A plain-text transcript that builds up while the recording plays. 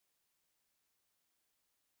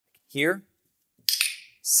Here.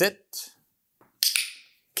 Sit.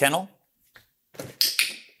 Kennel.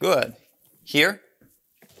 Good. Here.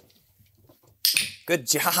 Good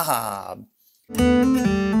job.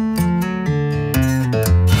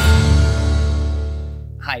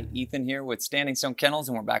 Hi, Ethan here with Standing Stone Kennels,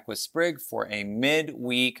 and we're back with Sprig for a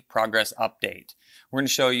mid-week progress update. We're going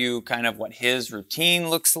to show you kind of what his routine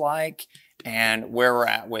looks like and where we're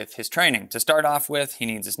at with his training. To start off with, he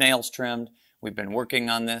needs his nails trimmed. We've been working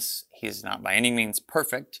on this. He's not by any means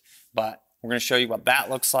perfect, but we're going to show you what that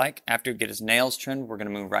looks like. After we get his nails trimmed, we're going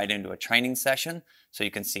to move right into a training session so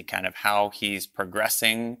you can see kind of how he's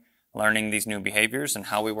progressing, learning these new behaviors and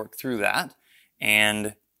how we work through that.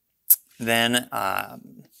 And then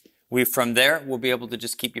from there, we'll be able to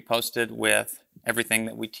just keep you posted with everything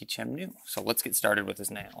that we teach him new. So let's get started with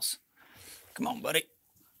his nails. Come on, buddy.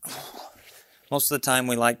 Most of the time,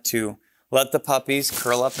 we like to let the puppies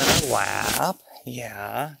curl up in our lap.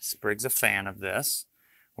 Yeah, Sprig's a fan of this.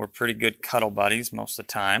 We're pretty good cuddle buddies most of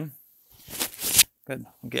the time. Good.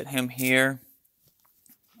 We'll get him here,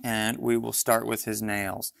 and we will start with his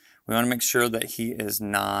nails. We want to make sure that he is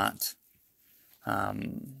not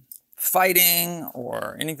fighting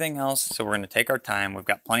or anything else, so we're going to take our time. We've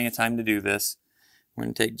got plenty of time to do this. We're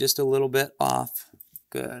going to take just a little bit off.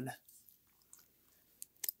 Good.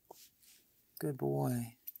 Good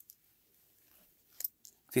boy.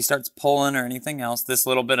 If he starts pulling or anything else, this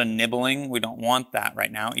little bit of nibbling, we don't want that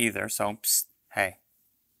right now either. So, psst, hey,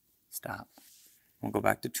 stop. We'll go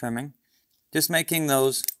back to trimming. Just making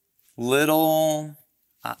those little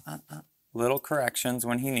corrections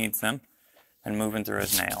when he needs them and moving through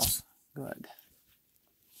his nails. Good.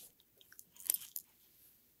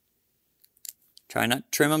 Try not to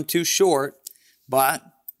trim them too short, but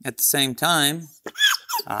at the same time,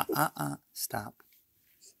 stop.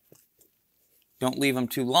 Don't leave them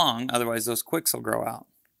too long, otherwise those quicks will grow out.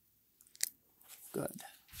 Good.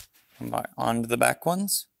 On to the back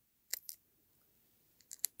ones.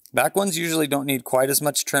 Back ones usually don't need quite as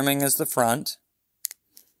much trimming as the front.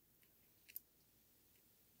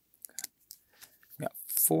 Got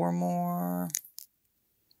 4 more.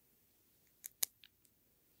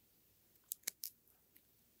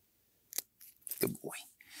 Good boy.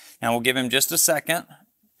 Now we'll give him just a second.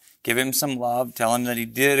 Give him some love. Tell him that he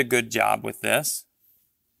did a good job with this.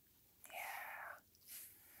 Yeah.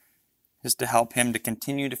 Just to help him to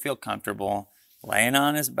continue to feel comfortable. Laying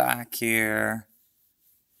on his back here.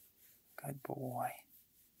 Good boy.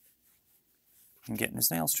 And getting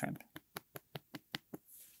his nails trimmed.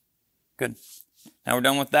 Good. Now we're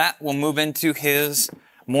done with that. We'll move into his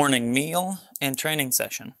morning meal and training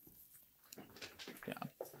session.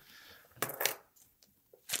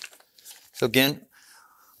 So again,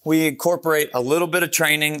 we incorporate a little bit of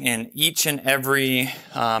training in each and every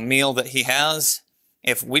meal that he has.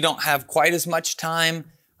 If we don't have quite as much time,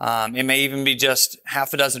 it may even be just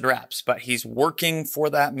half a dozen reps, but he's working for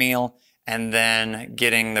that meal and then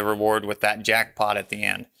getting the reward with that jackpot at the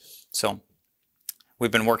end. So we've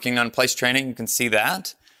been working on place training. You can see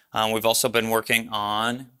that. We've also been working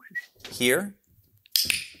on here.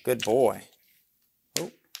 Good boy. Oh,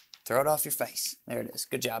 throw it off your face. There it is.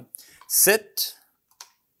 Good job. Sit.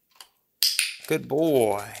 Good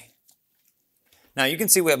boy. Now you can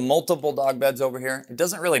see we have multiple dog beds over here. It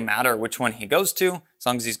doesn't really matter which one he goes to, as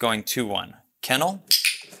long as he's going to one. Kennel.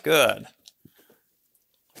 Good.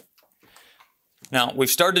 Now we've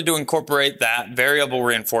started to incorporate that variable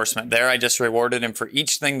reinforcement there. I just rewarded him for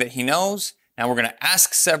each thing that he knows. Now we're going to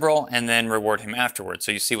ask several and then reward him afterwards.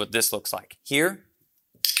 So you see what this looks like. Here.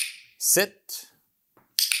 Sit.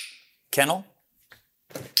 Kennel.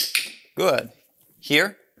 Good.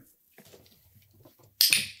 Here.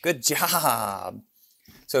 Good job.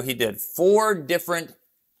 So he did 4 different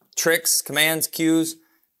tricks, commands, cues.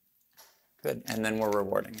 Good. And then we're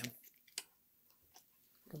rewarding him.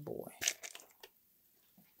 Good boy.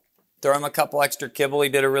 Throw him a couple extra kibble. He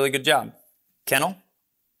did a really good job. Kennel.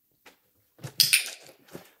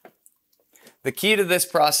 The key to this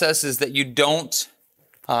process is that you don't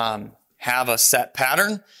have a set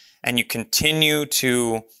pattern and you continue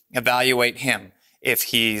to evaluate him. If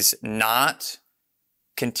he's not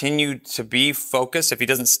continued to be focused, if he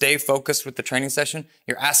doesn't stay focused with the training session,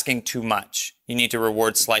 you're asking too much. You need to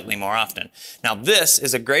reward slightly more often. Now this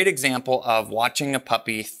is a great example of watching a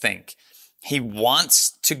puppy think. He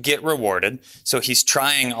wants to get rewarded, so he's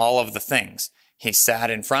trying all of the things. He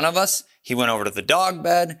sat in front of us, he went over to the dog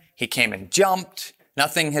bed, he came and jumped.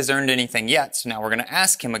 Nothing has earned anything yet, so now we're going to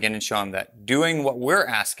ask him again and show him that doing what we're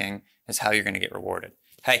asking is how you're going to get rewarded.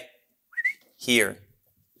 Hey, here.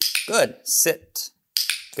 Good. Sit.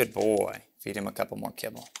 Good boy. Feed him a couple more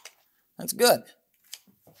kibble. That's good.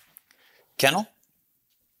 Kennel.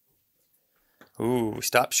 Ooh,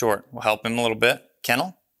 stop short. We'll help him a little bit.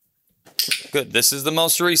 Kennel. Good. This is the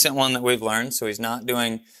most recent one that we've learned, so he's not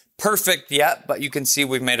doing perfect yet, but you can see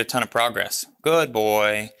we've made a ton of progress. Good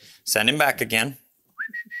boy. Send him back again.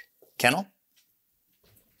 Kennel.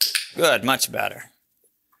 Good. Much better.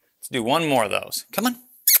 Let's do one more of those. Come on.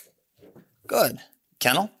 Good.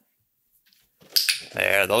 Kennel.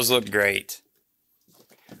 There. Those look great.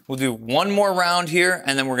 We'll do one more round here,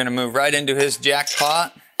 and then we're going to move right into his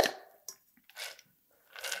jackpot.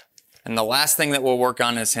 And the last thing that we'll work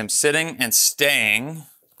on is him sitting and staying,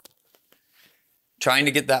 trying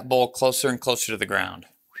to get that bowl closer and closer to the ground.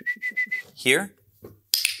 Here.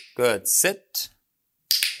 Good. Sit.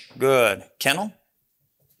 Good. Kennel.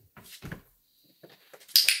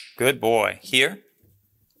 Good boy. Here.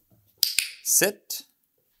 Sit.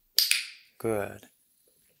 Good.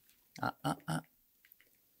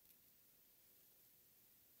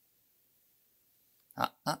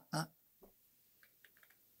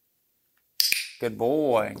 Good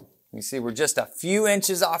boy. You see we're just a few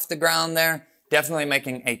inches off the ground there. Definitely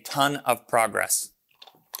making a ton of progress.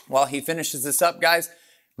 While he finishes this up, guys,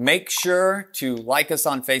 make sure to like us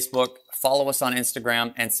on Facebook, follow us on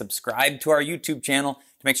Instagram, and subscribe to our YouTube channel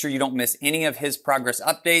to make sure you don't miss any of his progress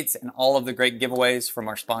updates and all of the great giveaways from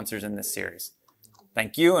our sponsors in this series.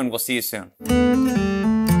 Thank you, and we'll see you soon.